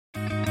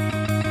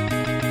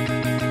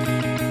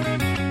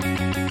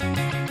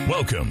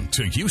Welcome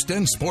to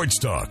Houston Sports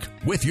Talk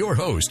with your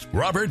host,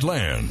 Robert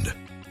Land.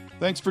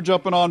 Thanks for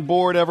jumping on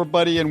board,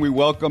 everybody, and we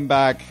welcome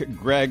back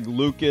Greg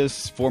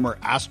Lucas, former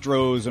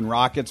Astros and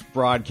Rockets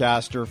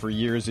broadcaster for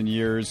years and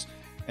years,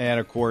 and,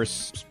 of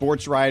course,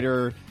 sports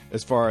writer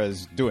as far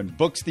as doing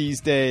books these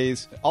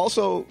days.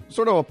 Also,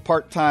 sort of a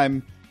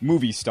part-time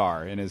movie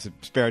star in his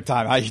spare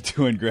time. How you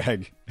doing,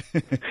 Greg?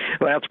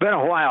 Well, it's been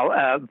a while.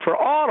 For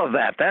all of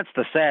that, that's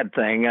the sad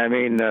thing. I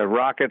mean,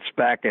 Rockets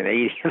back in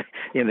the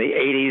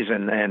 80s,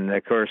 and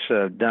of course,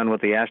 done with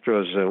the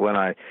Astros when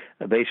I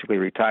basically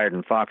retired,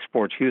 and Fox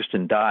Sports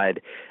Houston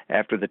died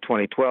after the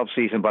 2012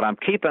 season. But I'm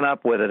keeping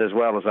up with it as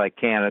well as I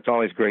can. It's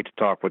always great to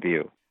talk with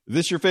you. Is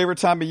this your favorite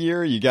time of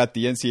year? You got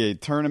the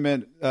NCAA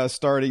tournament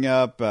starting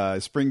up,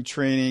 spring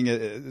training.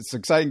 It's an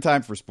exciting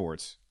time for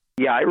sports.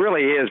 Yeah, it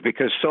really is,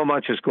 because so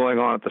much is going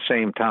on at the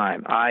same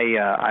time.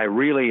 I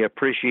really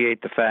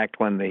appreciate the fact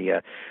when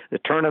the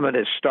tournament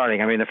is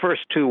starting. I mean, the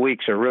first 2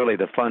 weeks are really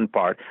the fun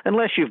part.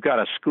 Unless you've got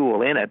a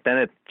school in it, then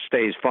it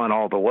stays fun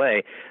all the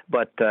way.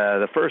 But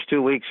the first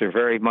 2 weeks are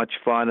very much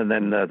fun, and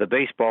then the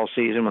baseball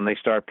season, when they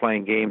start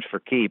playing games for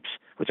keeps,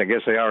 which I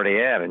guess they already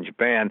have in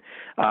Japan,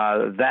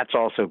 that's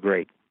also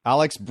great.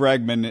 Alex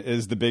Bregman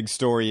is the big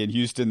story in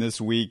Houston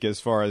this week as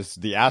far as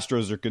the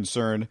Astros are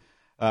concerned.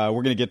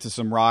 We're going to get to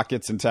some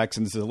Rockets and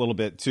Texans a little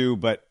bit too,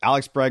 but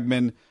Alex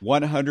Bregman,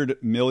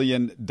 $100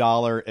 million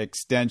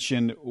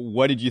extension.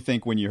 What did you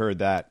think when you heard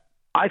that?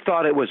 I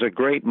thought it was a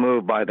great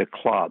move by the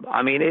club.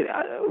 I mean,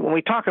 when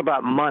we talk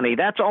about money,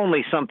 that's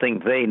only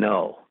something they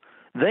know.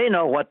 They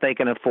know what they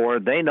can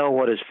afford. They know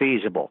what is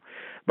feasible.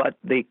 But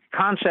the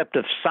concept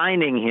of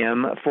signing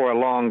him for a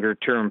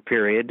longer-term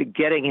period,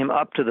 getting him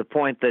up to the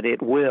point that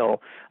it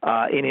will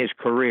in his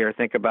career,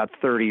 think about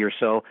 30 or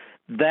so,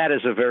 that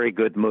is a very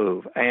good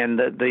move. And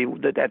at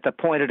the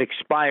point it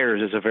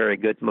expires is a very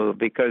good move,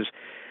 because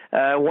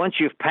once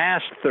you've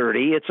passed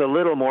 30, it's a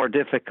little more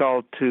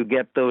difficult to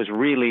get those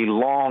really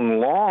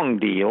long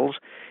deals.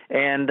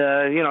 And,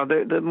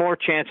 the more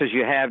chances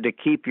you have to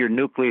keep your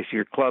nucleus,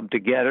 your club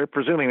together,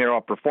 presuming they're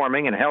all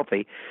performing and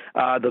healthy,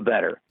 the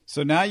better.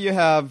 So now you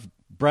have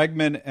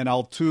Bregman and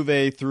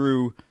Altuve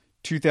through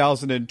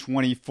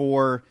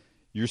 2024.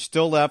 You're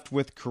still left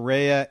with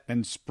Correa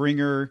and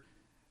Springer.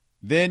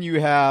 Then you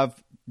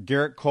have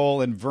Garrett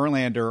Cole and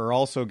Verlander are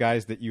also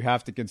guys that you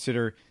have to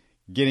consider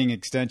getting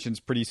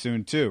extensions pretty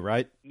soon too,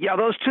 right? Yeah,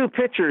 those two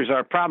pitchers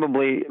are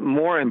probably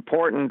more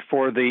important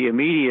for the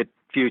immediate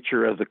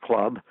future of the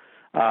club,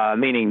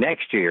 meaning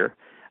next year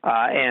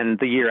and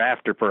the year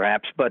after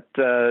perhaps. But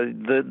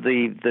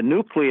the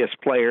nucleus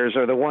players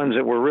are the ones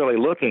that we're really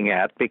looking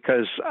at,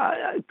 because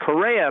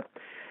Correa,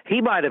 he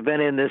might have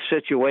been in this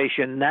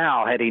situation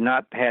now had he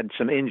not had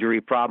some injury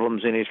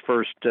problems in his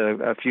first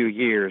few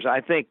years.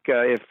 I think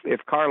if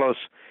Carlos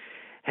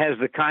has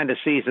the kind of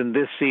season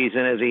this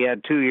season as he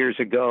had 2 years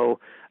ago,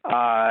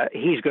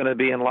 he's going to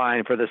be in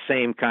line for the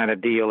same kind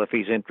of deal if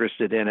he's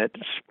interested in it.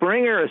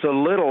 Springer is a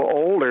little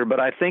older, but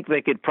I think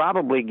they could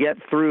probably get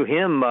through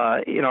him,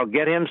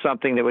 get him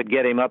something that would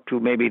get him up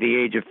to maybe the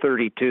age of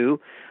 32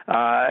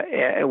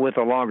 with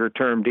a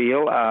longer-term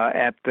deal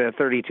at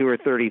 32 or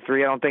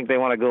 33. I don't think they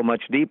want to go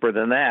much deeper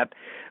than that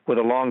with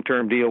a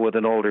long-term deal with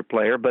an older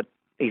player, but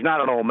he's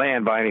not an old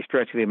man by any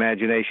stretch of the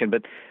imagination.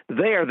 But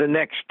they are the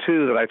next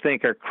two that I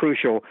think are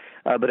crucial.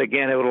 But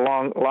again, a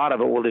lot of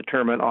it will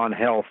determine on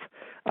health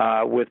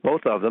with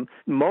both of them.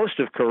 Most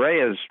of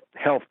Correa's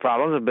health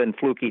problems have been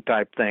fluky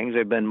type things.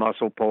 They've been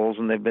muscle pulls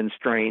and they've been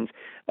strains.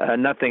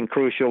 Nothing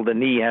crucial. The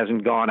knee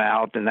hasn't gone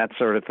out and that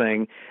sort of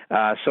thing.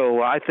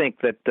 So I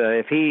think that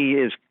if he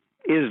is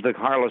the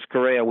Carlos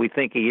Correa we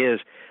think he is,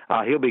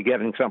 he'll be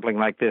getting something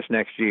like this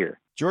next year.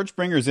 George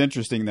Springer's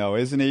interesting, though,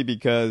 isn't he?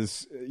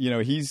 Because,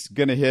 he's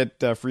going to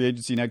hit free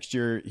agency next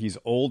year. He's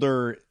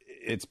older.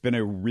 It's been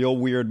a real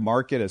weird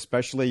market,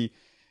 especially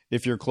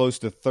if you're close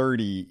to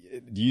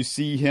 30. Do you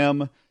see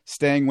him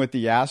staying with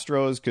the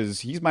Astros?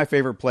 Because he's my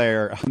favorite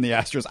player on the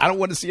Astros. I don't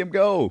want to see him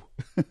go.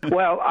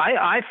 Well,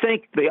 I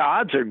think the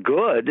odds are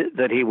good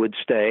that he would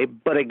stay.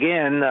 But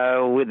again,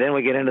 then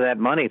we get into that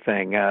money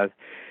thing.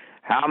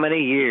 How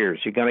many years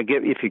you're going to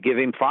give? If you give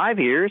him 5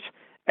 years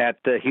at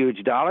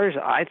huge dollars,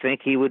 I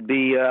think he would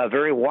be a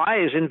very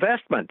wise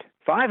investment.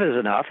 5 is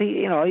enough.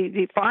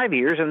 He 5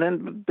 years, and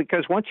then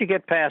because once you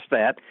get past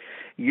that,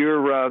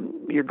 you're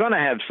going to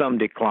have some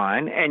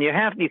decline, and you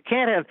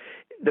can't have.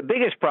 The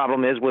biggest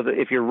problem is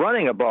if you're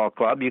running a ball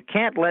club, you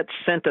can't let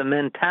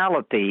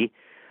sentimentality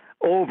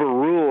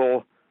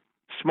overrule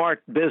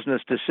smart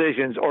business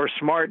decisions or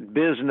smart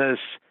business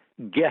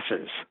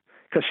guesses.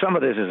 Because some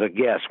of this is a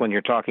guess when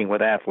you're talking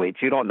with athletes.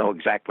 You don't know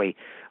exactly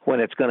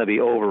when it's going to be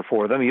over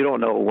for them. You don't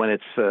know when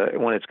it's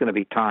going to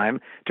be time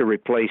to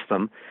replace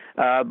them.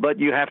 But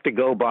you have to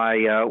go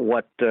by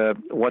what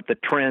the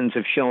trends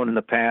have shown in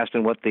the past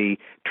and what the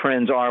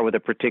trends are with a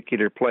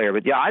particular player.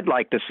 But yeah, I'd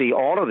like to see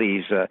all of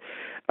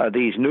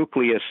these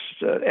nucleus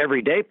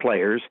everyday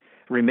players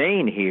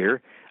remain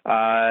here.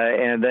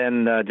 And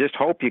then just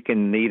hope you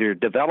can either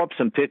develop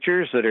some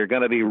pitchers that are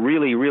going to be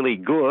really, really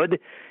good,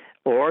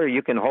 or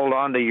you can hold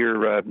on to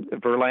your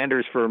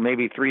Verlanders for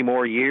maybe 3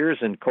 more years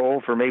and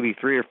Cole for maybe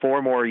 3 or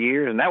 4 more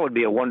years, and that would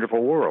be a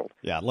wonderful world.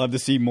 Yeah, I'd love to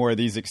see more of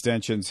these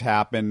extensions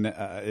happen.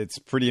 It's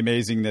pretty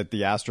amazing that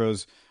the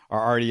Astros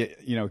are already,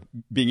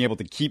 being able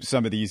to keep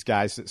some of these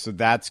guys, so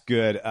that's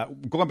good.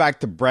 Going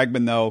back to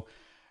Bregman, though,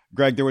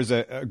 Greg, there was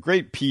a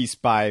great piece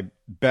by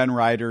Ben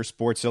Ryder,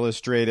 Sports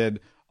Illustrated,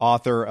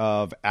 author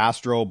of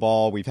Astro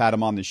Ball. We've had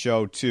him on the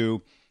show,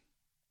 too,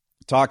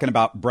 talking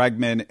about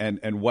Bregman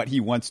and what he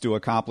wants to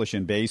accomplish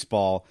in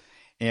baseball.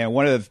 And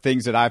one of the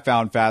things that I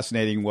found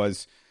fascinating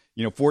was,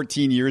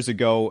 14 years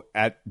ago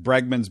at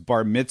Bregman's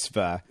bar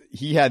mitzvah,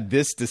 he had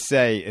this to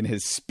say in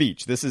his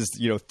speech. This is,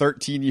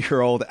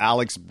 13-year-old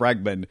Alex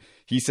Bregman.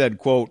 He said,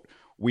 quote,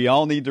 "We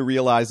all need to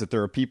realize that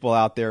there are people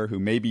out there who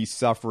may be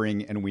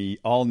suffering, and we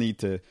all need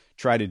to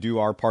try to do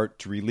our part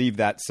to relieve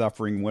that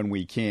suffering when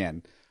we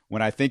can.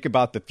 When I think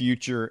about the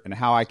future and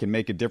how I can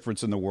make a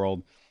difference in the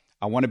world,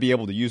 I want to be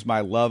able to use my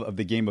love of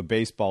the game of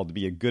baseball to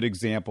be a good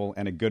example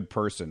and a good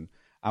person.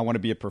 I want to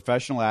be a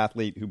professional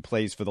athlete who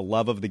plays for the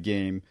love of the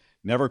game,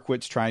 never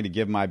quits trying to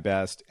give my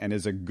best, and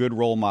is a good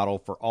role model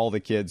for all the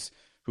kids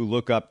who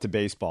look up to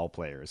baseball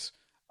players,"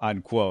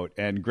 unquote.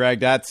 And Greg,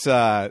 that's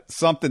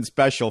something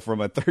special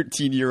from a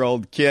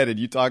 13-year-old kid. And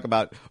you talk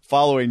about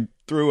following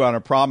through on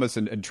a promise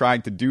and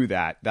trying to do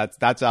that.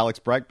 That's Alex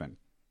Bregman.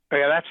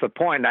 Yeah, that's the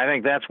point. I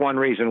think that's one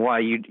reason why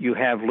you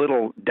have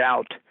little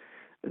doubt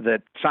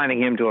that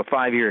signing him to a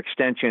 5-year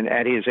extension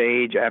at his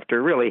age,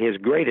 after really his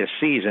greatest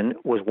season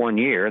was 1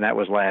 year, and that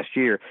was last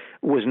year,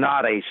 was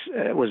not a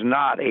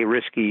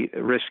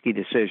risky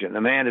decision.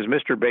 The man is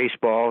Mr.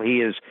 Baseball.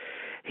 He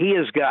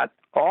has got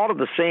all of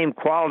the same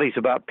qualities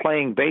about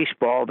playing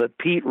baseball that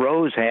Pete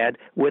Rose had,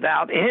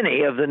 without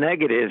any of the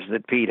negatives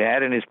that Pete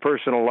had in his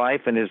personal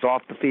life and his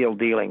off-the-field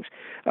dealings.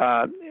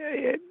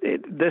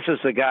 This is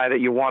the guy that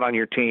you want on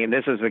your team.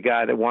 This is the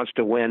guy that wants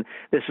to win.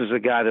 This is the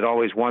guy that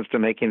always wants to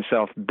make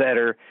himself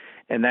better,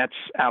 and that's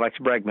Alex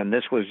Bregman.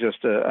 This was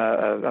just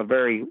a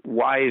very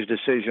wise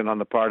decision on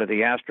the part of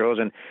the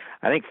Astros, and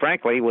I think,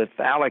 frankly, with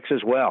Alex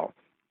as well.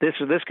 This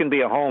can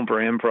be a home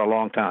for him for a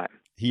long time.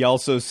 He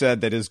also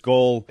said that his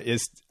goal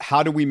is,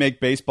 how do we make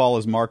baseball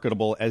as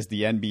marketable as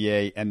the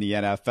NBA and the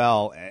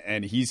NFL?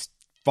 And he's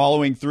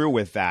following through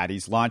with that.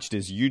 He's launched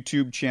his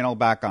YouTube channel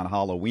back on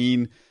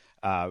Halloween.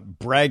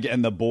 Breg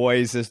and the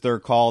Boys, as they're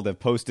called, have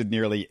posted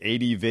nearly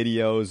 80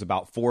 videos,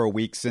 about 4 a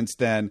week since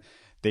then.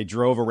 They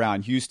drove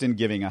around Houston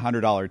giving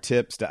 $100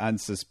 tips to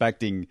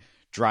unsuspecting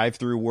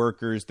drive-through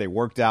workers. They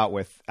worked out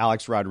with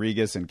Alex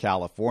Rodriguez in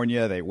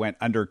California. They went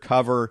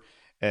undercover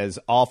as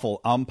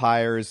awful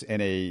umpires in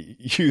a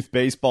youth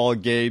baseball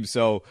game.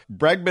 So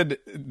Bregman,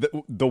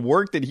 the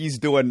work that he's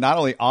doing, not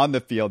only on the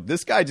field,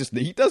 this guy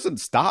he doesn't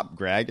stop,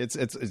 Greg. It's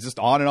just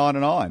on and on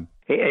and on.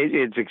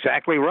 It's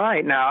exactly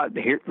right. Now,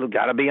 here,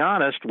 got to be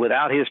honest,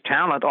 without his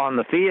talent on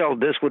the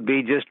field, this would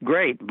be just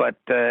great. But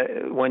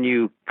when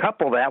you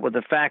couple that with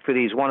the fact that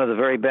he's one of the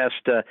very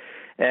best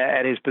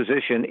at his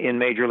position in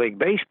Major League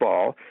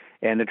Baseball,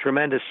 and the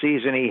tremendous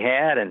season he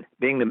had, and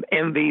being the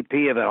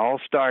MVP of an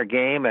All-Star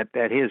game at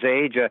his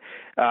age,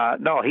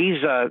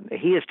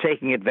 he is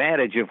taking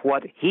advantage of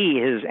what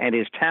and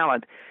his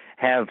talent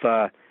have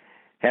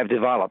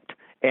developed.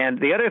 And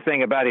the other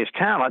thing about his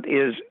talent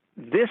is,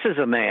 this is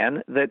a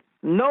man that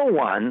no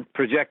one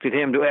projected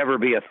him to ever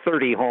be a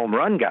 30 home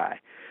run guy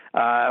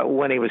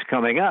when he was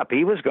coming up.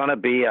 He was going to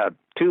be a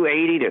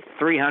 280 to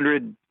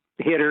 300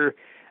 hitter.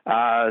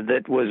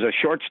 That was a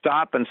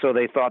shortstop, and so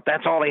they thought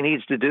that's all he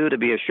needs to do to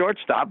be a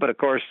shortstop. But, of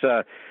course,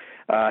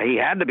 he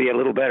had to be a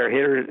little better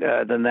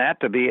hitter than that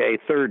to be a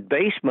third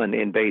baseman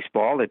in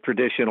baseball, the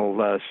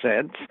traditional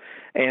sense.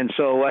 And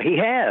so he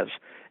has.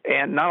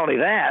 And not only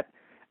that,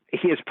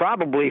 he is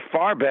probably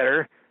far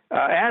better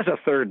as a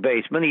third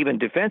baseman, even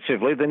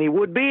defensively, than he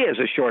would be as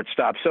a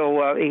shortstop.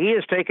 So he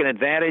has taken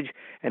advantage,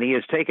 and he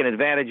has taken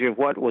advantage of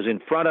what was in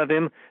front of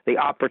him, the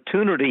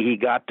opportunity he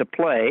got to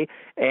play,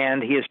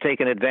 and he has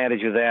taken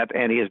advantage of that,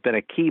 and he has been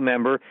a key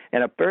member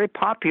and a very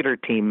popular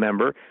team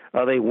member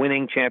of a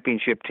winning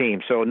championship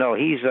team. So, no,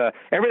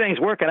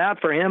 everything's working out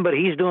for him, but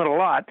he's doing a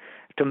lot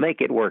to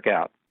make it work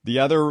out. The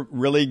other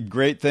really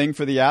great thing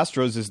for the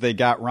Astros is they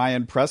got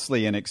Ryan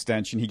Presley an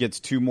extension. He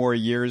gets 2 more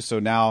years, so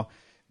now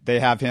they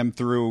have him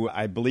through,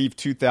 I believe,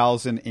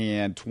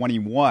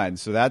 2021.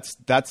 So that's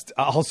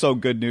also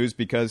good news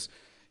because,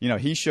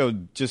 he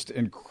showed just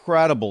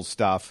incredible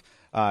stuff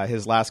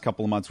his last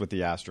couple of months with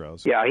the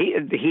Astros. Yeah,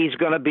 he's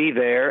going to be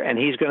there, and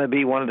he's going to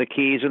be one of the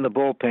keys in the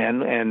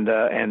bullpen. And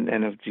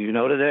if you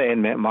know today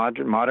in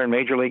modern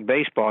Major League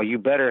Baseball, you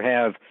better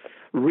have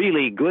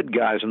really good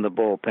guys in the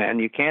bullpen.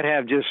 You can't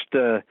have just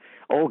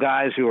old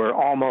guys who are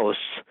almost.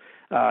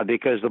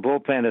 Because the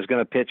bullpen is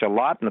going to pitch a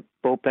lot, and the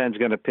bullpen is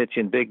going to pitch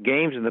in big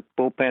games, and the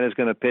bullpen is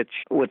going to pitch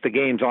with the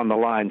games on the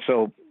line.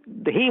 So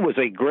he was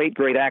a great,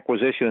 great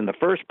acquisition in the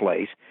first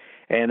place,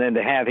 and then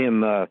to have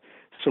him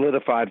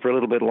solidified for a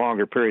little bit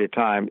longer period of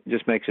time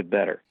just makes it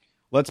better.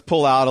 Let's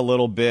pull out a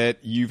little bit.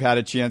 You've had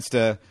a chance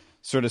to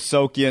sort of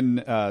soak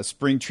in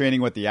spring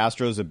training, what the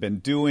Astros have been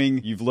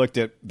doing. You've looked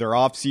at their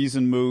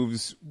offseason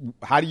moves.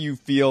 How do you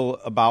feel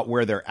about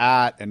where they're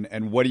at,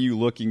 and what are you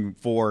looking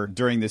for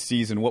during the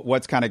season?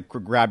 What's kind of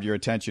grabbed your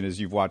attention as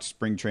you've watched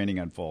spring training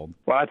unfold?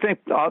 Well, I think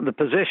the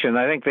position,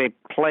 I think they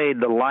played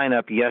the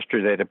lineup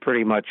yesterday that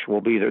pretty much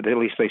will be, at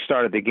least they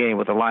started the game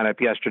with the lineup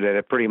yesterday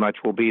that pretty much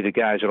will be the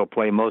guys that will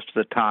play most of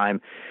the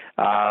time.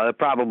 They'll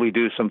probably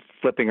do some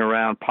flipping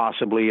around,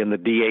 possibly in the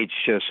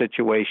DH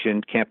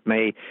situation. Kemp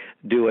may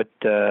do it.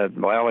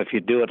 Well, if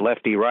you do it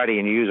lefty-righty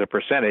and you use a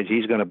percentage,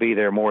 he's going to be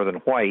there more than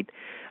White.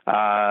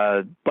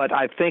 But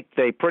I think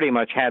they pretty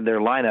much had their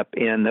lineup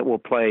in that will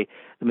play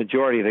the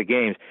majority of the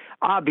games.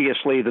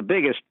 Obviously, the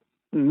biggest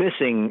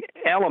missing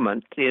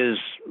element is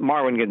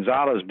Marwin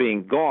Gonzalez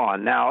being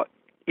gone. Now,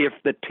 if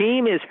the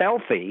team is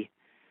healthy,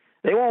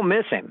 they won't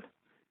miss him,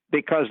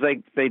 because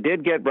they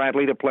did get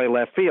Brantley to play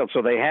left field,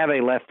 so they have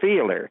a left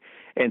fielder.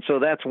 And so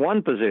that's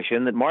one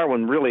position that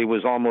Marwin really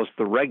was almost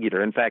the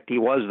regular. In fact, he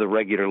was the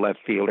regular left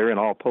fielder in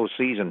all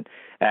postseason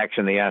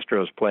action the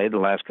Astros played the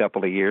last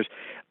couple of years.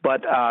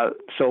 But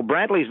so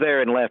Brantley's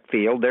there in left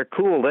field. They're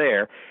cool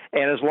there.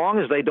 And as long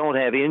as they don't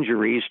have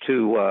injuries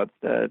to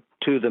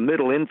the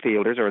middle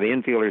infielders or the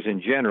infielders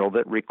in general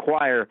that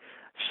require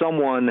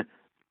someone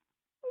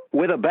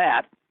with a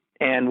bat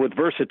and with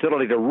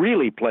versatility to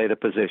really play the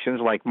positions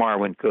like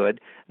Marwin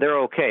could, they're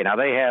okay. Now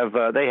they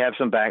have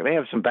some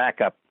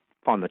backup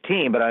on the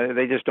team, but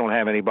they just don't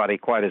have anybody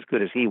quite as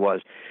good as he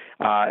was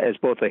as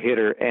both a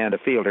hitter and a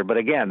fielder. But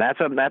again, that's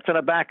in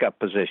a backup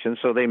position,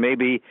 so they may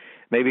be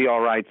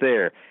all right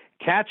there.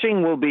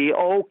 Catching will be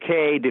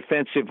okay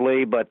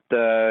defensively, but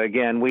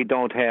again, we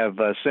don't have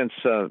since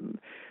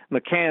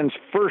McCann's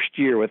first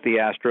year with the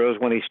Astros,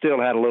 when he still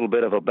had a little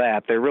bit of a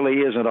bat, there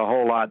really isn't a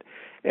whole lot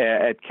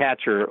at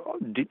catcher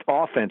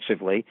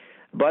offensively,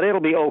 but it'll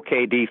be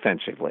okay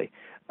defensively.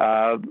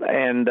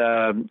 And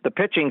the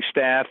pitching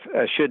staff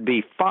should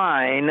be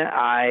fine.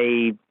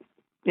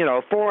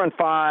 4 and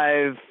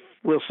 5,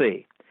 we'll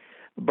see.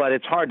 But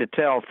it's hard to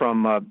tell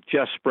from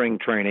just spring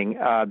training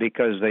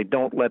because they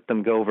don't let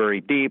them go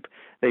very deep.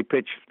 They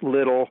pitch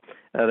little.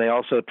 They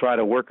also try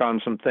to work on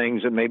some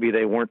things that maybe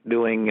they won't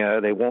do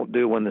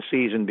when the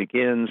season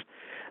begins.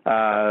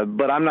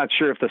 But I'm not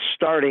sure if the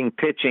starting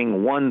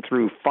pitching 1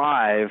 through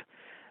 5,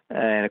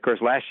 and of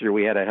course last year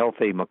we had a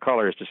healthy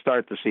McCullers to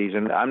start the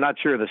season, I'm not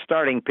sure the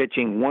starting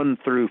pitching 1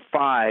 through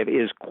 5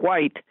 is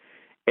quite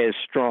as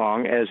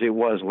strong as it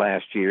was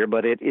last year,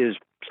 but it is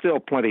still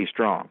plenty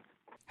strong.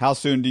 How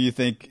soon do you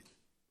think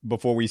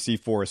before we see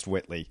Forrest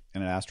Whitley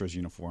in an Astros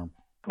uniform?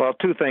 Well,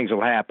 2 things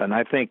will happen.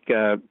 I think,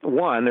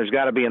 one, there's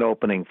got to be an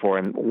opening for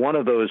him. One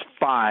of those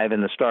 5 in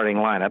the starting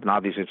lineup, and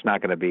obviously it's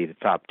not going to be the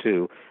top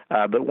 2,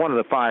 but one of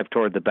the 5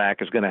 toward the back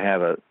is going to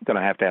have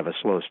to have a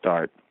slow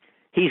start.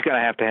 He's going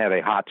to have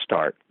a hot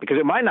start, because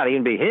it might not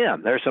even be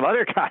him. There's some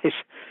other guys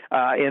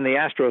in the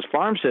Astros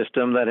farm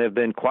system that have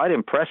been quite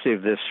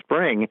impressive this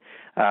spring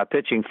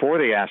pitching for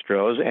the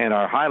Astros and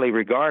are highly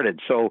regarded.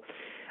 So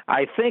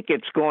I think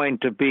it's going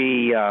to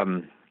be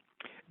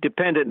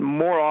dependent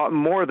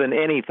more than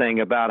anything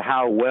about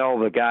how well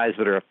the guys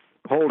that are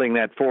holding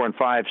that 4 and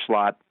 5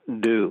 slot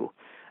do,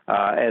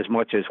 as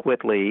much as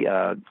Whitley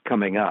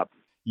coming up.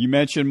 You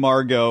mentioned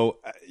Margot.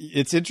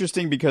 It's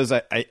interesting because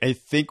I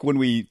think when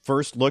we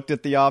first looked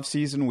at the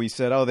offseason, we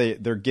said,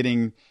 they're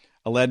getting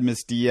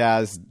Aledmys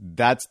Diaz.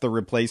 That's the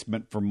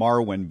replacement for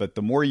Marwin. But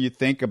the more you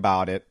think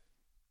about it,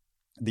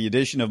 the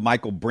addition of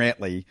Michael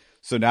Brantley,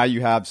 so now you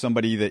have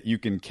somebody that you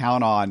can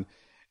count on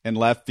in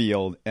left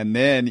field. And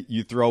then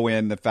you throw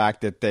in the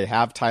fact that they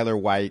have Tyler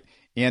White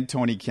and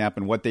Tony Kemp,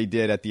 and what they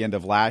did at the end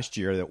of last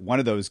year, that one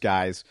of those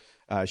guys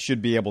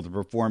should be able to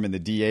perform in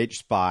the DH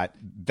spot.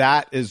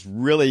 That is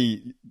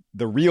really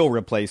the real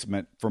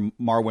replacement for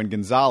Marwin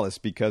Gonzalez,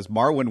 because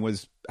Marwin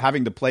was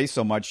having to play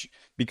so much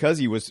because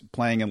he was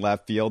playing in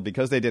left field,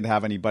 because they didn't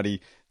have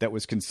anybody that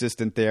was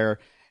consistent there,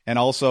 and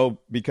also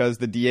because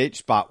the DH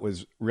spot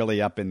was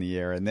really up in the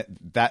air. And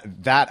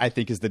that I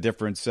think is the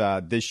difference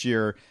this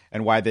year,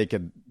 and why they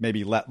could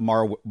maybe let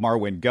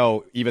Marwin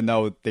go, even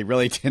though they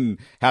really didn't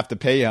have to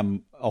pay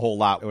him a whole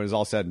lot when it was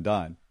all said and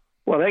done.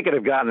 Well, they could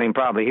have gotten him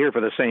probably here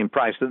for the same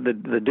price.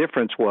 The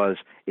difference was,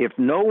 if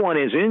no one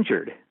is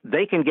injured,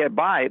 they can get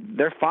by.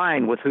 They're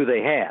fine with who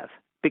they have,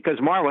 because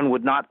Marwin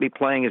would not be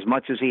playing as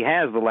much as he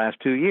has the last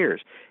 2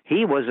 years.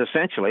 He was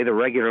essentially the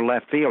regular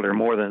left fielder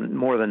more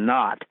than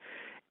not.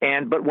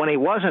 But when he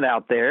wasn't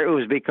out there, it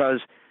was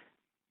because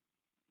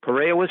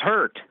Correa was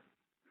hurt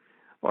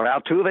or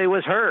Altuve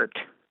was hurt.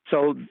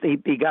 So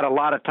he got a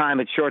lot of time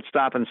at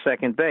shortstop and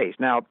second base.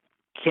 Now,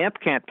 Kemp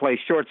can't play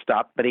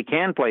shortstop, but he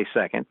can play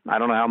second. I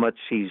don't know how much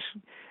he's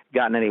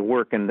gotten any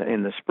work in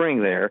the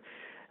spring there.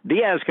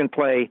 Diaz can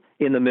play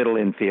in the middle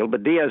infield,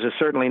 but Diaz is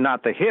certainly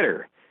not the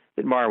hitter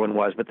that Marwin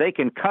was, but they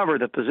can cover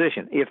the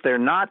position. If there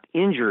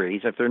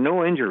are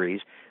no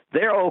injuries,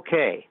 they're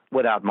okay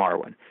without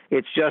Marwin.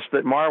 It's just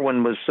that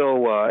Marwin was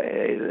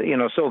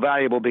so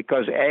valuable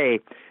because A,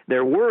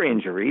 there were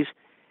injuries,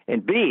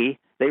 and B,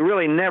 they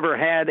really never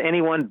had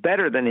anyone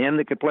better than him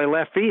that could play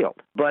left field.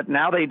 But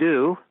now they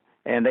do.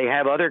 and they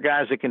have other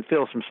guys that can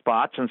fill some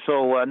spots. And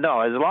so,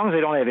 no, as long as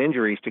they don't have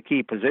injuries to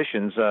key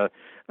positions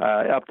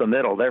up the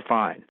middle, they're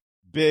fine.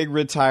 Big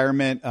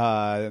retirement,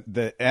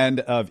 the end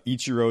of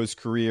Ichiro's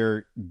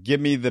career. Give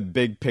me the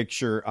big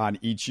picture on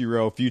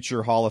Ichiro,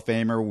 future Hall of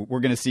Famer.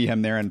 We're going to see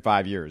him there in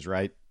 5 years,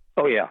 right?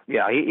 Oh, yeah.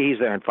 He's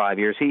there in 5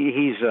 years.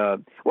 He's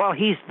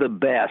the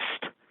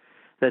best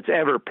that's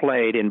ever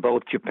played in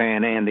both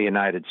Japan and the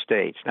United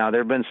States. Now, there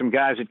have been some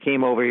guys that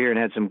came over here and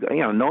had some,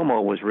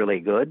 Nomo was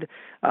really good,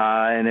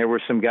 and there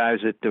were some guys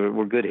that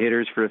were good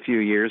hitters for a few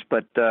years,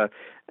 but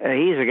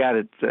he's a guy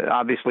that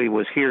obviously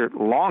was here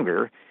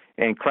longer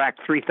and cracked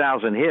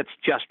 3,000 hits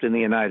just in the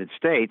United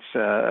States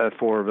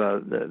for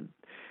the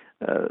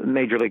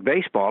Major League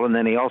Baseball, and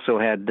then he also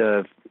had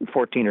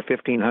 1,400 or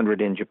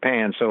 1,500 in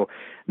Japan. So,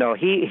 no,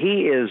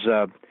 he is...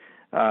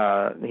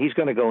 he's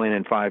going to go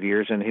in 5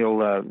 years, and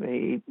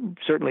he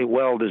certainly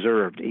well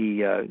deserved.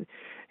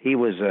 He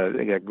was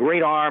a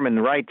great arm in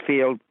the right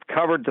field,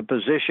 covered the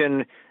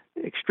position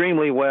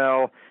extremely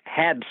well,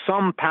 had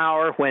some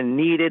power when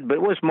needed, but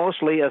it was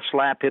mostly a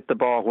slap hit the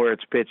ball where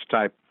it's pitched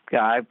type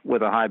guy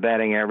with a high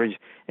batting average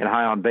and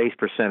high on base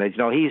percentage.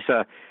 No, he's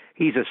a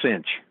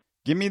cinch.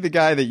 Give me the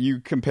guy that you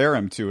compare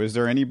him to. Is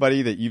there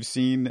anybody that you've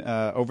seen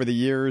over the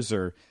years,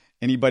 or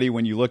anybody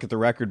when you look at the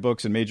record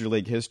books in Major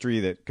League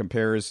history that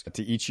compares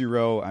to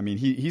Ichiro? I mean,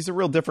 he's a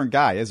real different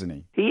guy, isn't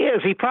he? He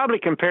is. He probably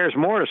compares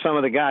more to some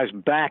of the guys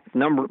back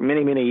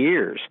many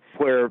years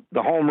where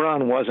the home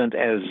run wasn't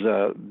as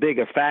big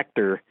a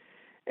factor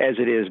as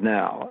it is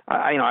now.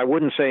 I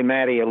wouldn't say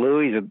Matty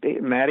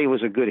Alou. Matty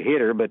was a good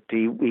hitter, but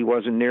he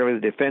wasn't nearly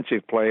the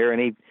defensive player,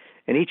 and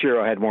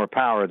Ichiro had more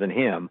power than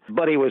him.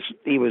 But he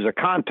was a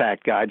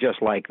contact guy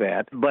just like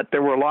that. But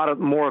there were a lot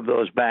more of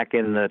those back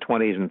in the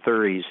 20s and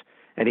 30s.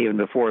 And even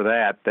before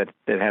that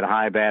had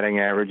high batting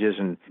averages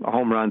and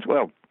home runs.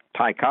 Well,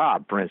 Ty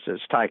Cobb, for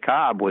instance. Ty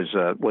Cobb was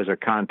a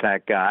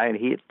contact guy, and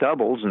he hit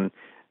doubles,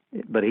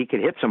 but he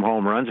could hit some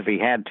home runs if he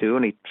had to,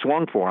 and he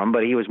swung for them.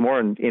 But he was more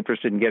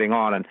interested in getting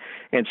on,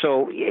 and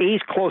so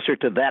he's closer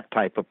to that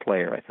type of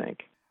player, I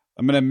think.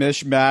 I'm going to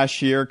mishmash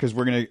here because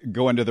we're going to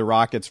go into the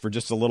Rockets for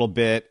just a little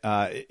bit.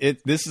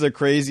 This is a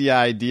crazy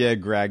idea,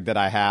 Greg, that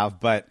I have,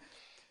 but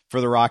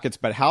for the Rockets.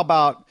 But how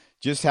about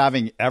just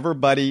having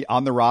everybody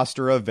on the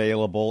roster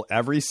available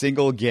every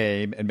single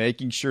game and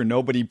making sure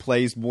nobody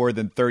plays more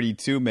than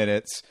 32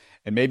 minutes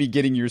and maybe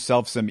getting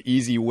yourself some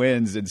easy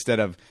wins instead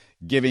of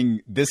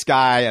giving this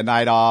guy a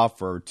night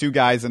off or two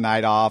guys a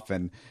night off,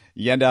 and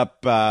you end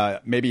up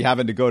maybe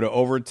having to go to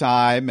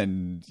overtime,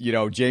 and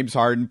James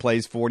Harden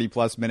plays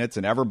 40-plus minutes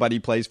and everybody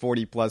plays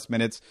 40-plus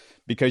minutes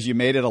because you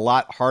made it a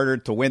lot harder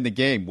to win the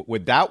game.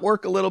 Would that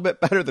work a little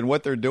bit better than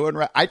what they're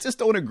doing? I just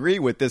don't agree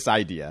with this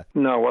idea.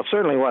 No, well,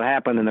 certainly what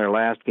happened in their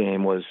last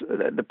game was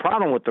the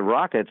problem with the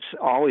Rockets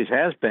always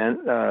has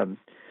been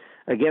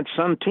against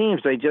some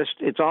teams,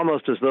 it's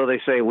almost as though they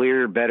say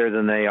we're better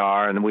than they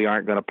are and we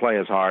aren't going to play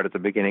as hard at the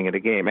beginning of the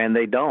game, and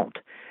they don't.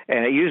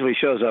 And it usually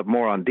shows up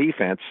more on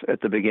defense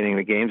at the beginning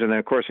of the games. And then,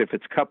 of course, if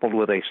it's coupled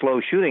with a slow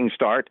shooting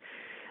start,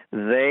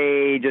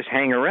 they just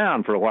hang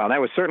around for a while. And that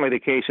was certainly the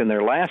case in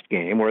their last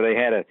game, where they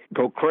had to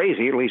go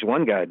crazy. At least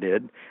one guy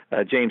did,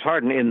 James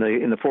Harden, in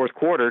the fourth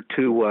quarter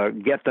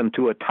to get them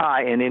to a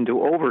tie and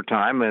into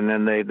overtime. And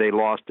then they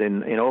lost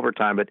in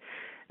overtime. But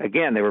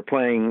again, they were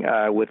playing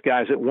with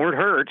guys that weren't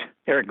hurt.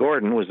 Eric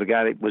Gordon was the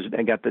guy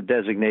that got the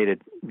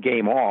designated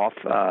game off,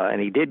 and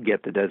he did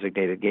get the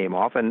designated game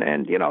off. And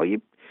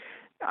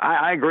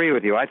I agree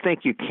with you. I think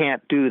you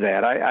can't do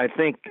that. I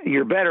think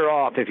you're better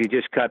off if you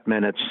just cut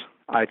minutes.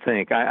 I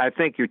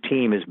think your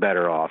team is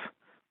better off.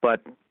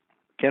 But,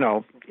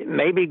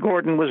 maybe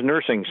Gordon was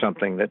nursing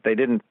something that they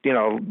didn't,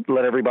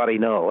 let everybody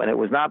know. And it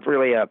was not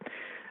really a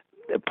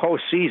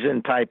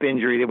postseason type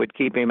injury that would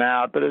keep him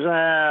out, but it was,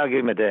 I'll give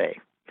him a day.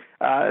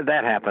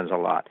 That happens a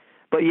lot.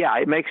 But, yeah,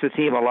 it makes the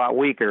team a lot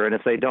weaker. And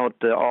if they don't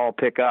all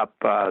pick up,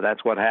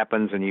 that's what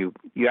happens. And you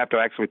have to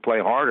actually play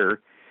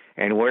harder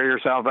and wear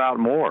yourself out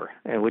more,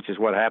 which is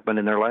what happened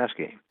in their last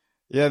game.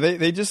 Yeah,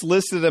 they just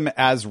listed him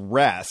as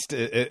rest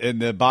in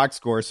the box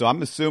score, so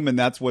I'm assuming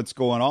that's what's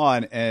going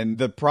on. And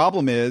the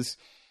problem is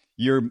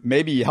you're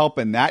maybe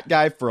helping that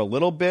guy for a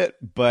little bit,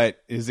 but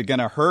is it going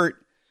to hurt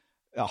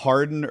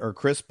Harden or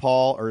Chris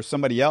Paul or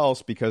somebody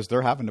else because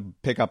they're having to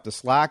pick up the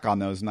slack on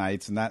those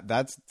nights? And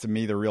that's, to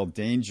me, the real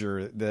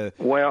danger.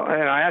 Well,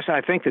 and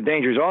I think the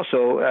danger is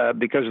also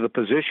because of the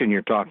position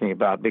you're talking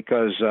about,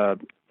 because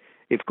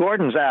if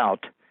Gordon's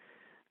out,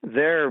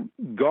 their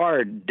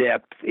guard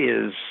depth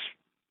is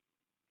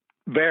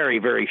very,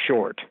 very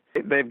short.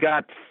 They've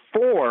got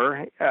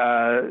four,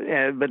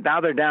 but now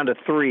they're down to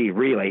three,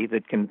 really,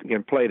 that can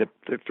play the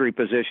three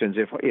positions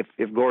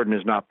if Gordon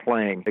is not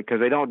playing, because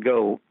they don't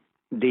go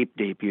deep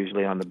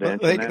usually on the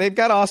bench. They've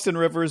got Austin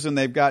Rivers and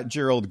they've got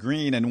Gerald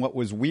Green, and what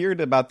was weird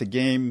about the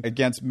game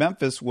against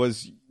Memphis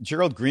was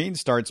Gerald Green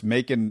starts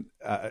making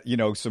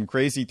some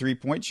crazy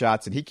three-point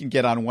shots, and he can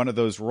get on one of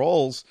those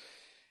rolls.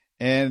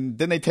 and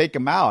then they take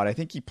him out. I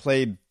think he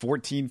played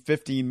 14,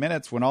 15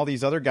 minutes when all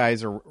these other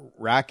guys are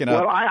racking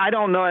up. Well, I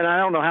don't know, and I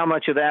don't know how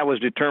much of that was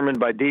determined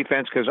by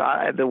defense, because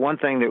the one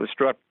thing that was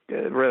struck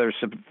rather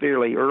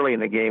severely early in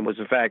the game was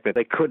the fact that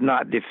they could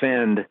not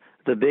defend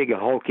the big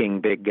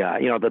hulking big guy.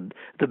 You know,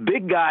 the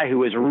big guy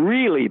who is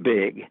really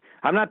big.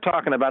 I'm not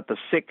talking about the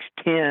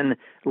 6'10"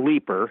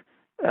 leaper.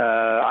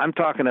 I'm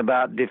talking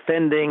about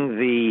defending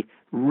the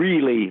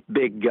really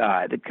big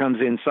guy that comes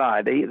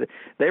inside.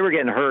 They were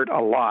getting hurt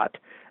a lot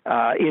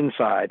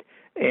inside,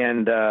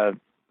 and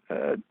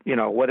you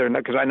know, whether or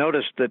not, because I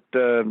noticed that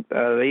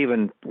they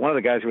even, one of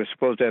the guys who was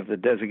supposed to have the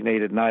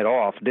designated night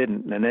off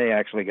didn't, and they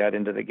actually got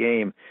into the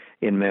game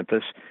in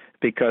Memphis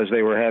because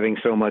they were having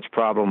so much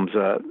problems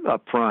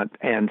up front.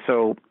 And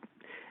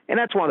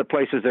that's one of the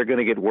places they're going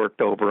to get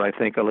worked over, I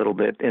think, a little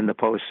bit in the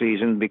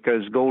postseason,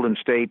 because Golden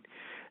State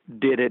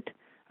did it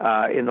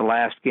in the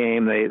last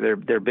game.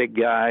 Their big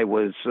guy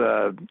was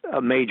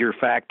a major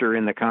factor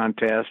in the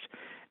contest,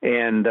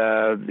 and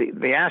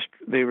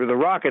the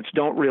Rockets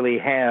don't really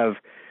have.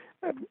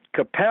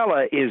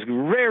 Capella is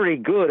very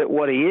good at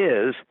what he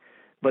is,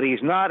 but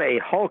he's not a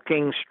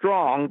hulking,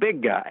 strong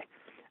big guy.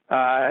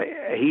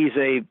 I'm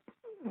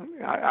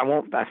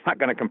not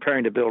going to compare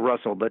him to Bill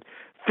Russell, but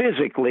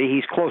physically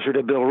he's closer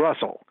to Bill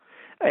Russell,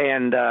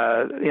 and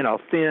you know,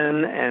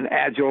 thin and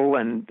agile,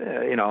 and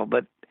you know,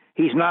 but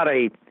he's not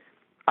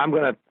I'm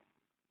going to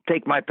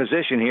take my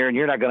position here and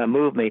you're not going to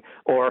move me,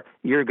 or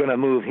you're going to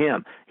move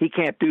him. He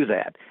can't do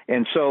that.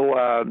 And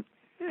so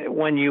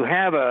when you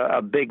have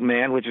a big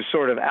man, which is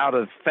sort of out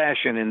of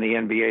fashion in the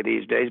NBA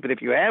these days, but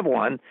if you have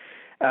one,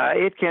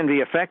 it can be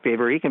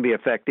effective, or he can be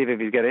effective if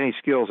he's got any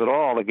skills at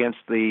all against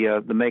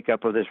the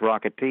makeup of this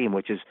Rocket team,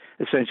 which is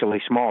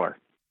essentially smaller.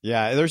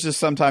 Yeah, there's just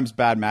sometimes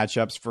bad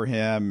matchups for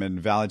him,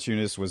 and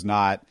Valanciunas was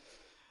not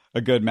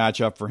a good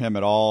matchup for him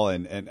at all.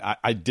 And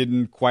I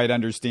didn't quite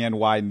understand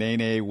why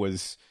Nene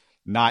was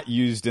not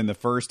used in the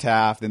first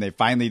half. Then they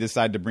finally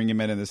decided to bring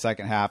him in the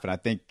second half, and I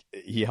think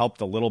he helped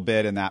a little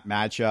bit in that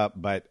matchup.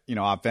 But, you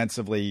know,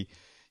 offensively,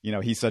 you know,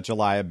 he's such a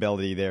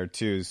liability there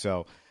too.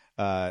 So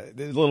a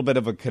little bit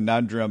of a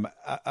conundrum.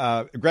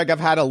 Greg, I've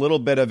had a little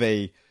bit of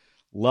a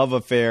love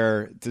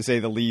affair, to say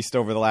the least,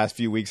 over the last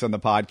few weeks on the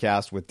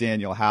podcast with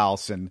Daniel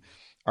House. And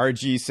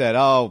RG said,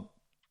 oh,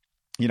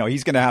 you know,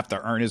 he's going to have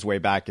to earn his way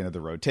back into the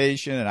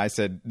rotation. And I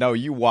said, no,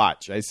 you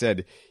watch. I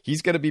said,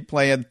 he's going to be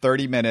playing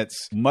 30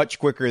 minutes much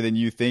quicker than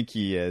you think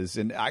he is.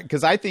 And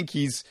because I think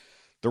he's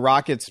the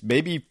Rockets'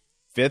 maybe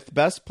fifth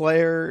best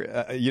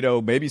player. You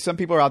know, maybe some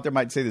people are out there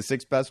might say the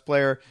sixth best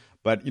player,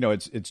 but, you know,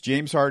 it's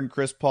James Harden,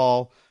 Chris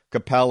Paul,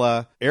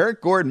 Capella.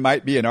 Eric Gordon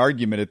might be an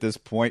argument at this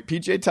point.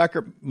 PJ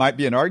Tucker might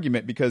be an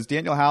argument, because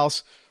Daniel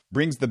House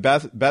brings the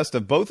best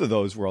of both of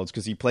those worlds,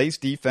 because he plays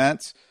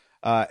defense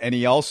and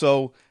he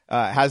also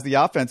has the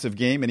offensive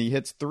game, and he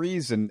hits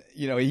threes. And,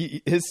 you know,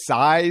 his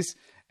size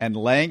and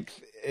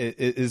length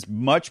is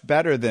much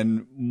better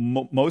than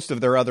most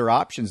of their other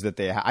options that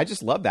they have. I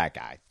just love that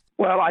guy.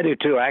 Well, I do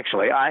too,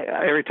 actually.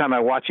 Every time I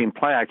watch him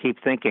play, I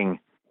keep thinking,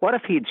 what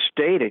if he'd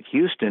stayed at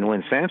Houston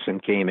when Sampson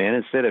came in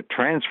instead of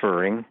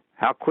transferring?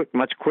 How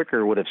much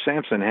quicker would have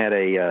Sampson had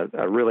a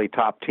really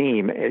top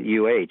team at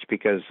UH?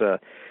 Because,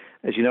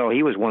 as you know,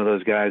 he was one of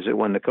those guys that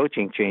when the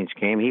coaching change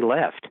came, he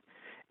left.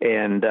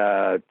 And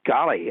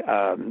golly,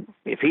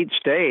 if he'd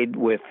stayed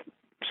with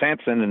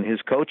Sampson and his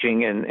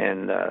coaching,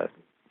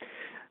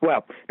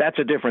 well, that's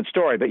a different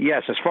story. But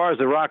yes, as far as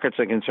the Rockets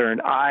are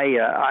concerned,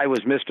 I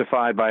was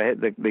mystified by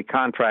the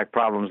contract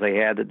problems they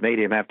had that made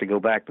him have to go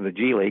back to the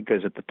G League,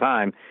 because at the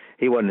time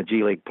he wasn't a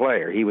G League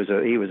player. He was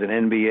an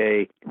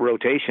NBA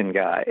rotation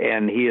guy,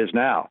 and he is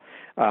now.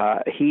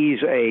 He's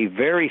a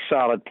very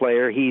solid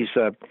player.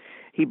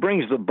 He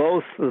brings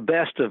the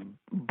best of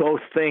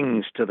both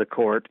things to the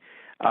court.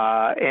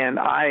 And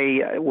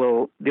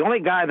the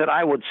only guy that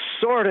I would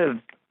sort of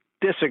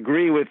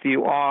disagree with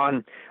you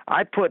on,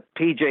 I put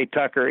P.J.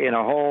 Tucker in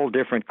a whole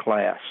different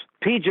class.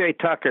 P.J.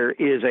 Tucker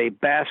is a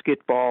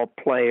basketball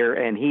player,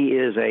 and he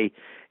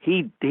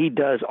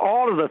does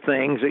all of the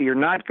things that you're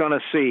not going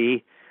to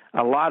see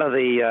a lot of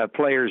the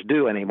players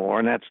do anymore,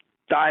 and that's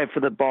dive for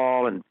the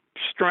ball and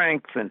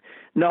strength. And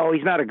no,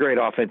 he's not a great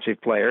offensive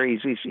player. He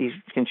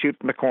can shoot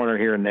from the corner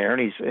here and there,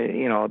 and he's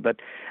but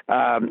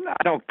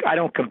I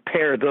don't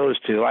compare those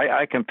two.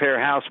 I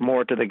compare House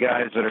more to the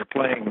guys that are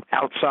playing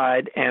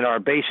outside and are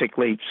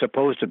basically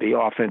supposed to be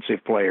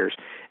offensive players.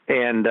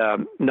 And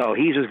no,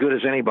 he's as good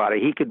as anybody.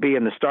 He could be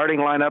in the starting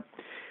lineup.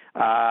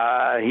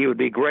 He would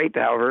be great,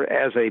 however,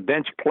 as a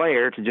bench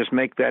player to just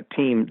make that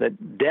team,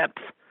 that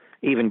depth,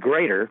 even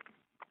greater.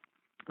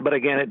 But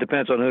again, it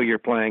depends on who you're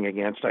playing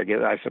against,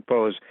 I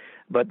suppose.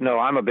 But no,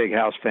 I'm a big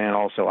House fan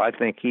also. I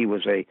think he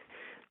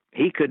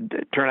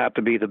could turn out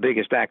to be the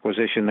biggest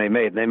acquisition they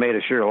made. They made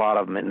a lot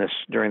of them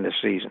during this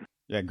season.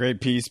 Yeah,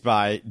 great piece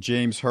by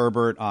James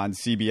Herbert on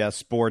CBS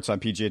Sports on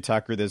PJ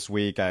Tucker this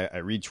week. I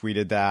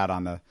retweeted that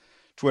on the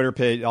Twitter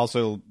page.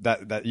 Also,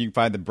 that you can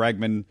find the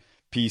Bregman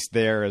piece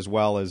there as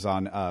well as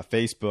on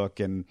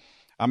Facebook. And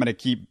I'm going to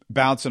keep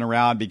bouncing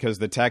around because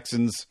the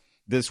Texans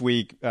this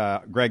week,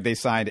 Greg, they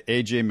signed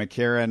A.J.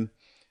 McCarron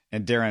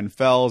and Darren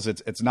Fells.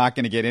 It's not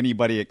going to get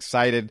anybody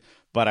excited,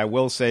 but I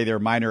will say they're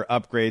minor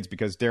upgrades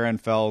because Darren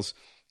Fells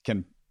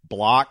can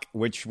block,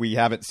 which we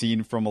haven't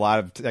seen from a lot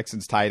of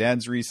Texans tight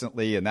ends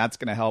recently, and that's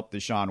going to help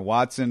Deshaun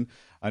Watson.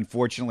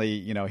 Unfortunately,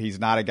 he's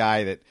not a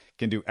guy that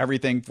can do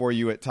everything for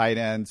you at tight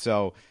end.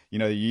 So,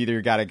 you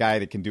either got a guy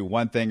that can do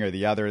one thing or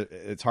the other.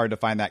 It's hard to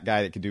find that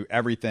guy that can do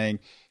everything.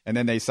 And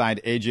then they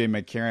signed A.J.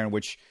 McCarron,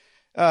 which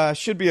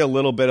should be a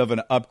little bit of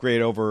an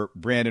upgrade over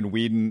Brandon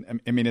Weeden.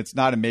 I mean, it's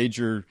not a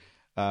major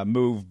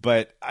move,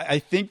 but I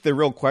think the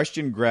real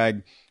question,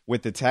 Greg,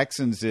 with the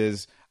Texans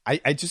is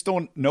I just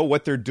don't know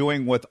what they're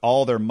doing with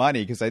all their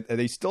money because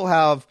they still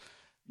have,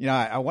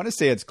 I want to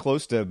say it's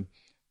close to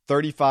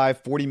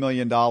 $35-40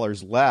 million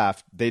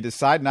left. They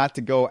decide not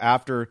to go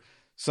after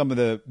some of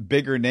the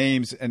bigger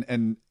names,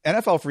 and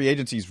NFL free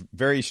agency is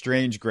very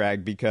strange,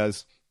 Greg,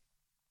 because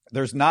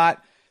there's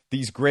not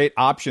these great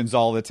options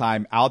all the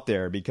time out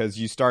there because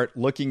you start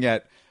looking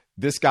at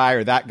this guy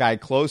or that guy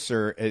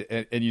closer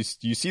and you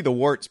see the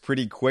warts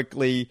pretty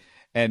quickly,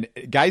 and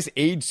guys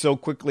age so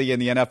quickly in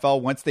the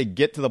NFL. Once they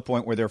get to the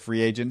point where they're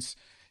free agents,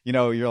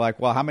 you're like,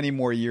 well, how many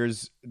more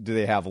years do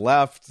they have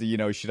left?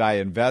 Should I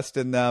invest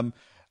in them?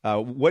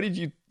 What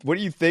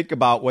do you think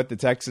about what the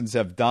Texans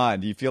have done?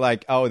 Do you feel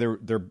like,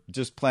 they're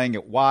just playing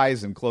it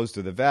wise and close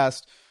to the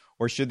vest,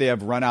 or should they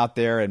have run out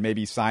there and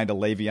maybe signed a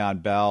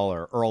Le'Veon Bell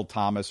or Earl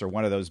Thomas or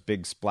one of those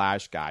big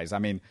splash guys? I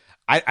mean,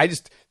 I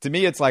just, to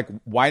me, it's like,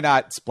 why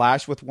not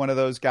splash with one of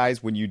those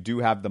guys when you do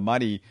have the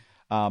money?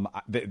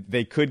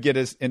 They could get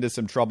us into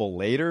some trouble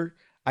later,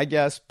 I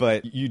guess,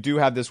 but you do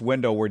have this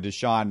window where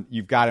Deshaun,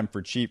 you've got him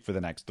for cheap for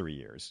the next 3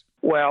 years.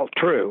 Well,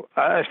 true.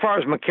 As far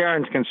as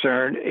McCarron's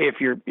concerned, if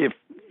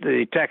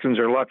the Texans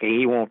are lucky,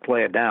 he won't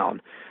play it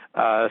down.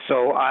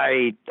 So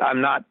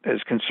I'm not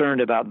as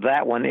concerned about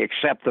that one,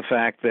 except the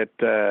fact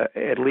that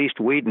at least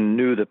Weeden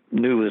knew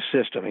the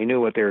system. He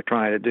knew what they were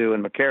trying to do,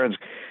 and McCarron's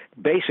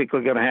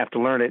basically going to have to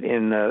learn it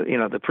in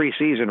the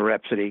preseason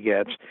reps that he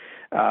gets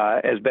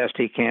as best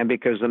he can,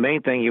 because the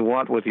main thing you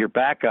want with your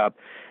backup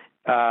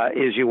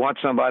is you want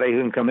somebody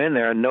who can come in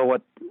there and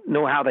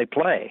know how they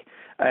play.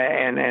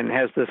 And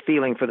has the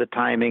feeling for the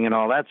timing and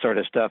all that sort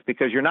of stuff,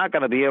 because you're not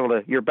going to be able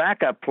to. Your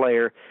backup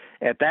player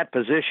at that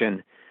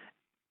position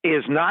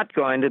is not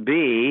going to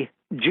be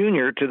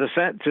junior to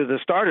the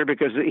starter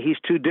because he's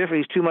too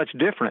different. He's too much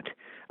different.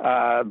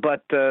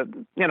 But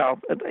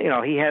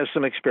he has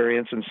some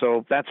experience, and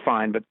so that's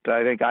fine. But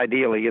I think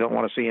ideally you don't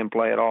want to see him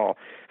play at all.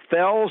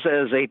 Fells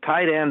as a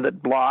tight end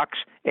that blocks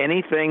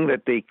anything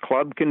that the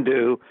club can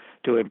do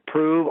to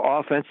improve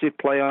offensive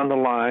play on the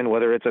line,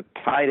 whether it's a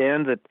tight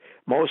end that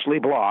mostly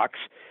blocks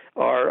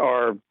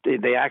or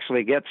they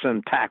actually get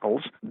some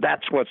tackles.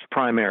 That's what's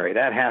primary.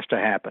 That has to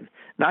happen.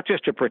 Not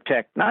just to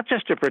protect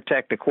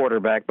the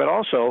quarterback, but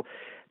also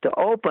to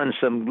open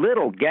some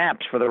little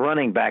gaps for the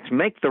running backs,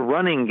 make the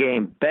running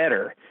game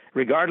better,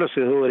 regardless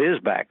of who it is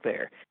back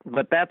there.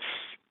 But that's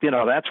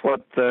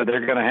what they're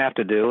going to have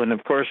to do. And,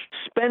 of course,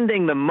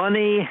 spending the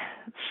money,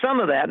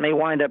 some of that may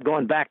wind up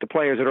going back to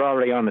players that are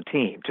already on the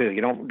team, too. You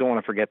don't want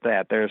to forget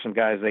that. There are some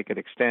guys they could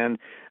extend,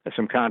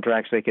 some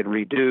contracts they could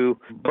redo.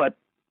 But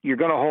you're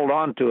going to hold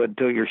on to it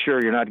until you're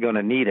sure you're not going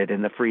to need it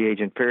in the free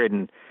agent period,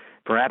 and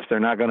perhaps they're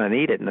not going to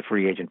need it in the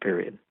free agent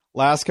period.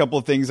 Last couple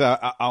of things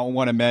I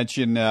want to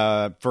mention.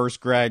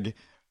 First, Greg,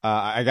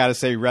 I got to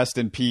say rest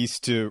in peace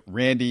to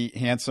Randy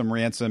Handsome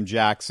Ransom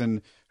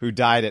Jackson, who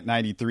died at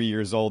 93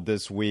 years old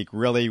this week.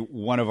 Really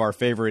one of our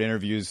favorite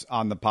interviews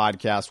on the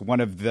podcast, one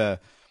of the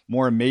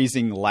more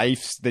amazing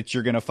lives that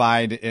you're going to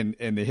find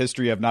in the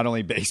history of not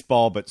only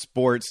baseball, but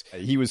sports.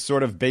 He was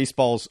sort of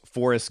baseball's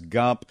Forrest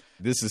Gump.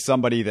 This is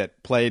somebody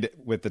that played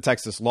with the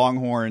Texas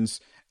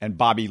Longhorns and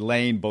Bobby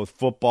Lane, both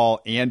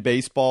football and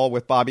baseball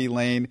with Bobby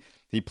Lane.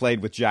 He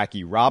played with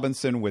Jackie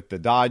Robinson with the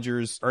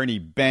Dodgers, Ernie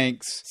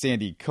Banks,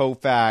 Sandy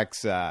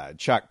Koufax,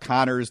 Chuck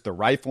Connors, the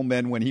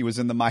rifleman when he was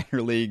in the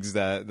minor leagues,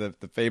 the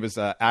famous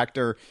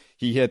actor.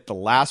 He hit the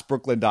last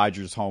Brooklyn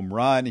Dodgers home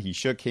run. He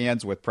shook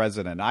hands with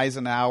President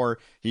Eisenhower.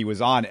 He was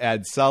on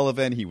Ed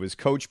Sullivan. He was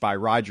coached by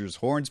Rogers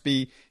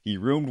Hornsby. He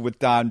roomed with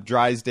Don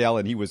Drysdale,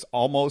 and he was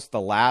almost the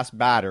last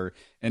batter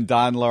in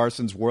Don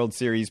Larson's World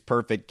Series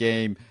perfect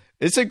game.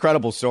 It's an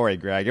incredible story,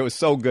 Greg. It was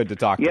so good to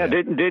talk to you. Yeah,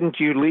 didn't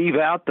you leave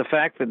out the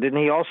fact that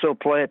didn't he also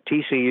play at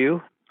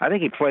TCU? I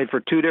think he played for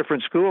two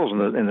different schools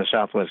in the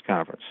Southwest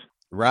Conference.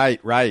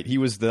 Right. He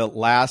was the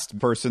last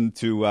person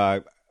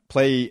to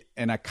play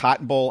in a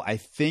Cotton Bowl, I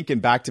think,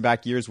 in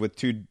back-to-back years with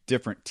two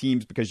different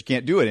teams, because you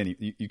can't do it.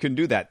 You couldn't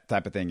do that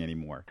type of thing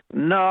anymore.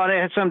 No,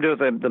 it had something to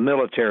do with the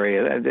military,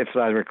 if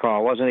I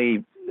recall. Wasn't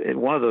he at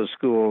one of those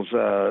schools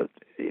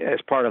as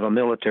part of a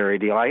military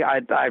deal?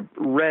 I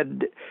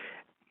read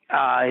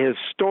his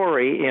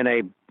story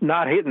in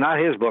not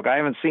his book. I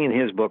haven't seen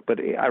his book, but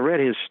I read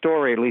his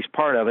story, at least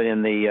part of it,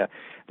 in the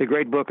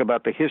great book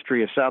about the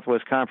history of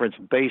Southwest Conference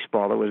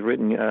baseball that was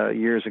written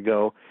years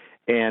ago.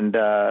 And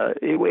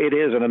it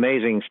is an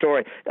amazing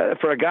story.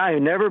 For a guy who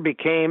never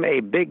became a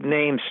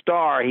big-name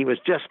star, he was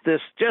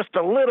just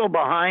a little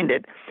behind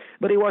it,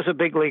 but he was a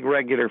big league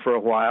regular for a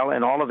while,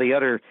 and all of the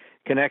other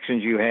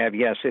connections you have,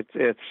 yes,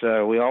 it's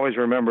we always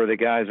remember the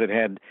guys that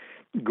had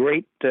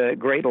great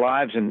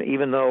lives, and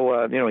even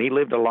though he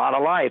lived a lot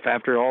of life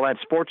after all that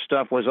sports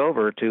stuff was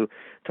over to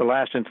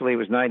last until he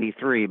was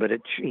 93, but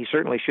he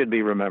certainly should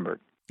be remembered.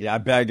 Yeah, I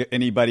beg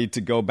anybody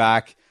to go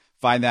back,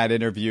 find that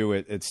interview.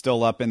 It's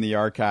still up in the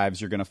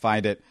archives. You're going to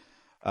find it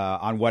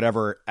on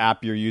whatever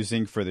app you're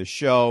using for the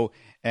show.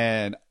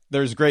 And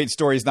there's great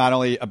stories not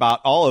only about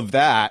all of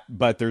that,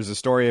 but there's a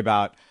story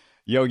about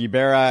Yogi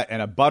Berra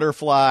and a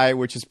butterfly,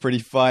 which is pretty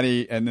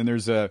funny. And then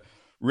there's a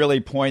really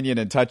poignant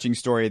and touching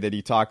story that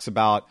he talks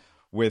about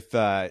with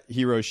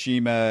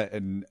Hiroshima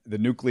and the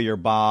nuclear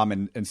bomb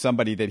and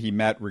somebody that he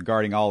met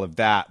regarding all of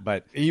that.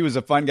 But he was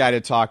a fun guy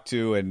to talk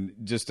to, and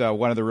just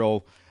one of the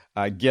real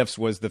gifts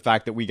was the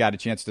fact that we got a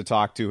chance to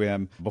talk to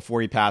him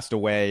before he passed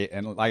away.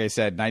 And like I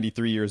said,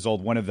 93 years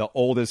old, one of the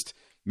oldest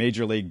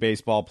Major League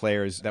Baseball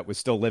players that was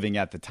still living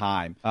at the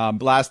time.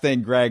 Last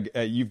thing, Greg,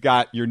 you've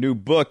got your new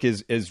book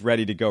is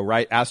ready to go,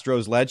 right?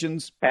 Astros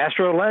Legends?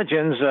 Astro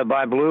Legends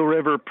by Blue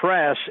River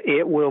Press.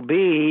 It will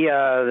be,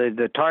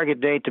 the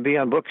target date to be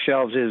on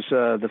bookshelves is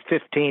the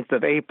 15th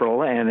of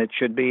April, and it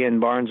should be in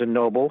Barnes &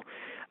 Noble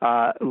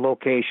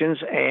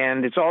locations,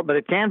 and but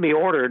it can be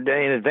ordered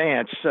in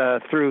advance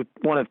through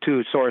one of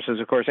two sources,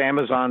 of course,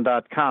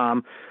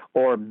 Amazon.com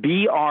or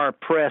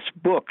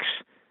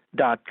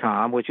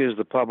brpressbooks.com, which is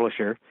the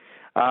publisher.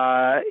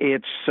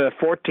 It's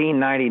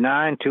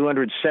 $14.99,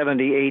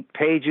 278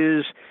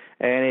 pages,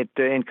 and it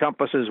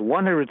encompasses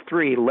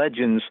 103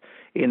 legends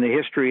in the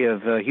history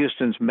of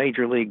Houston's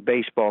Major League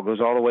Baseball. It goes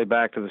all the way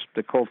back to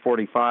the Colt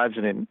 45s,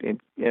 and it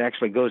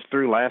actually goes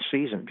through last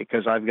season,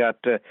 because I've got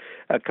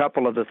a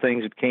couple of the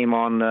things that came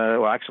on,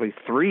 actually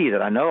three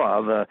that I know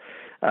of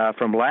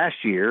from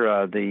last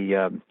year.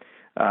 The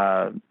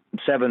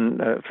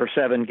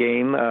 7-for-7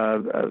 game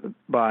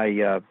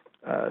by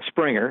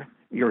Springer,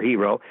 your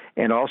hero,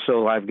 and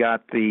also I've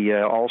got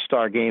the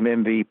All-Star Game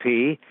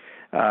MVP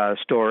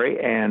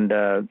story, and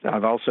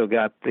I've also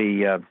got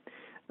the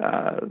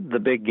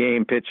big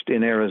game pitched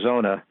in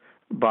Arizona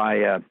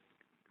by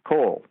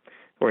Cole,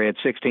 where he had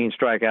 16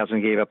 strikeouts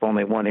and gave up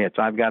only one hit.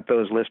 So I've got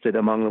those listed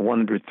among the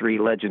 103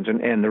 legends,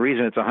 and the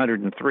reason it's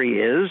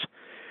 103 is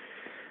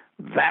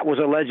that was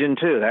a legend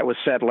too. That was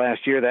set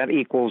last year. That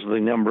equals the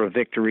number of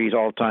victories,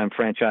 all-time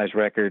franchise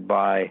record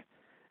by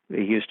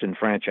the Houston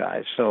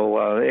franchise.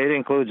 So it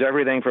includes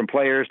everything from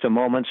players to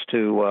moments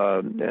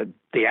to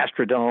the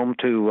Astrodome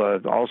to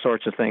all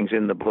sorts of things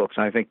in the books.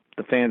 And I think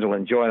the fans will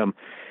enjoy them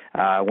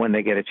when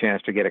they get a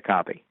chance to get a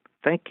copy.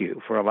 Thank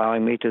you for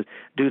allowing me to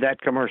do that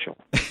commercial.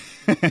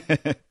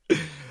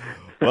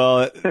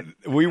 Well,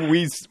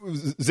 we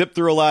zip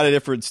through a lot of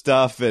different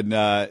stuff, and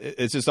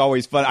it's just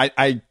always fun.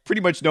 I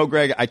pretty much know,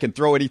 Greg, I can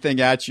throw anything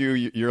at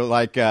you. You're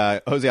like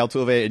Jose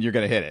Altuve, and you're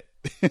going to hit it.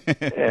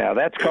 Yeah,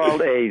 that's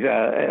called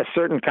a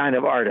certain kind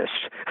of artist.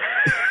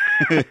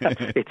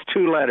 It's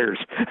two letters.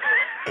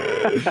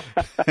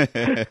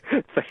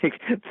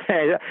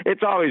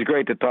 It's always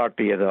great to talk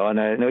to you, though, and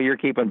I know you're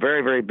keeping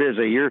very, very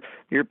busy. You're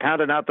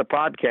pounding out the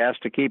podcast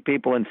to keep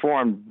people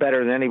informed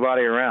better than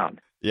anybody around.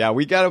 Yeah,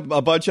 we got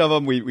a bunch of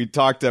them. We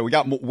talked. We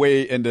got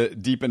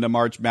deep into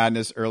March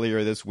Madness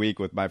earlier this week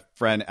with my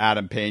friend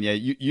Adam Pena.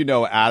 You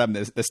know Adam,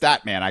 the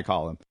stat man, I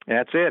call him.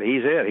 That's it.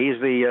 He's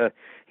it.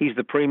 He's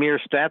the premier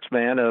stats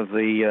man of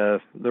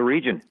the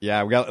region.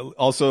 Yeah, we got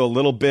also a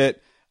little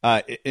bit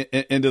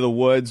into the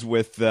woods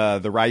with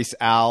the Rice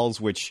Owls,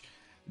 which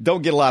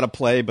don't get a lot of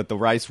play, but the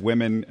Rice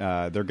women,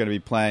 they're going to be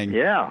playing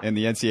in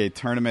the NCAA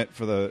tournament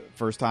for the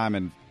first time,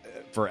 and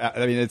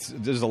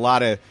there's a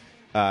lot of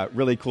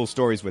really cool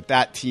stories with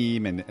that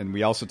team, and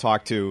we also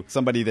talked to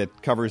somebody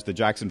that covers the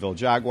Jacksonville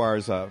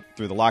Jaguars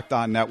through the Locked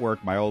On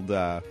Network, my old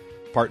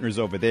partners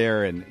over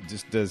there, and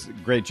just does a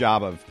great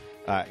job of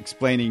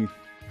explaining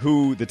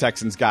who the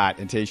Texans got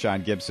in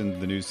Tayshaun Gibson,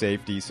 the new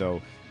safety.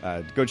 So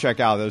go check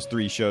out those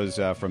three shows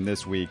from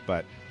this week,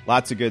 but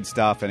lots of good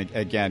stuff. And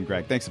again,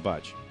 Greg, thanks a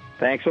bunch.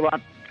 Thanks a lot.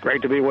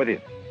 Great to be with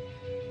you.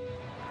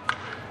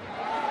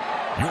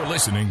 You're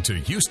listening to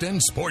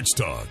Houston Sports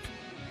Talk.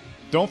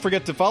 Don't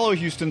forget to follow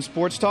Houston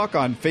Sports Talk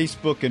on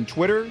Facebook and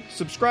Twitter.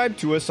 Subscribe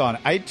to us on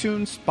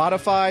iTunes,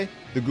 Spotify,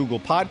 the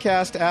Google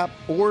Podcast app,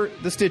 or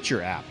the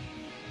Stitcher app.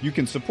 You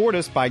can support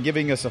us by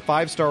giving us a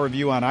 5-star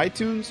review on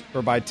iTunes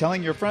or by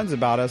telling your friends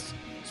about us.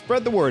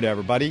 Spread the word,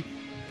 everybody.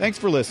 Thanks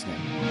for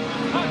listening.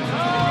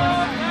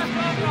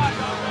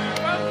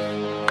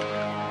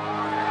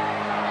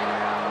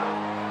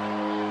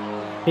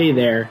 Hey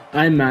there,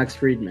 I'm Max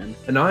Friedman.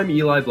 And I'm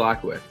Eli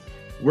Blackowitz.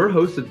 We're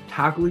hosts of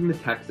Tackling the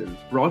Texans,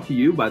 brought to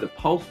you by the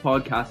Pulse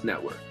Podcast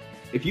Network.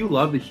 If you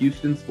love the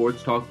Houston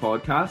Sports Talk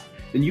podcast,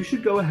 then you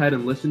should go ahead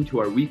and listen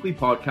to our weekly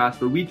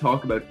podcast where we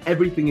talk about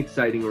everything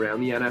exciting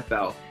around the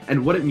NFL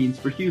and what it means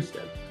for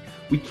Houston.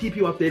 We keep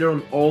you updated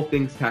on all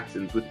things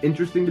Texans with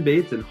interesting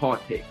debates and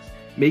hot takes,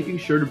 making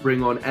sure to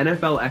bring on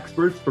NFL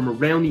experts from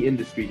around the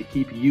industry to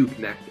keep you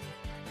connected.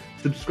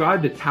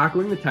 Subscribe to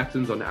Tackling the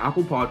Texans on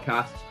Apple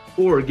Podcasts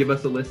or give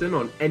us a listen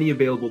on any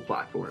available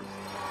platforms.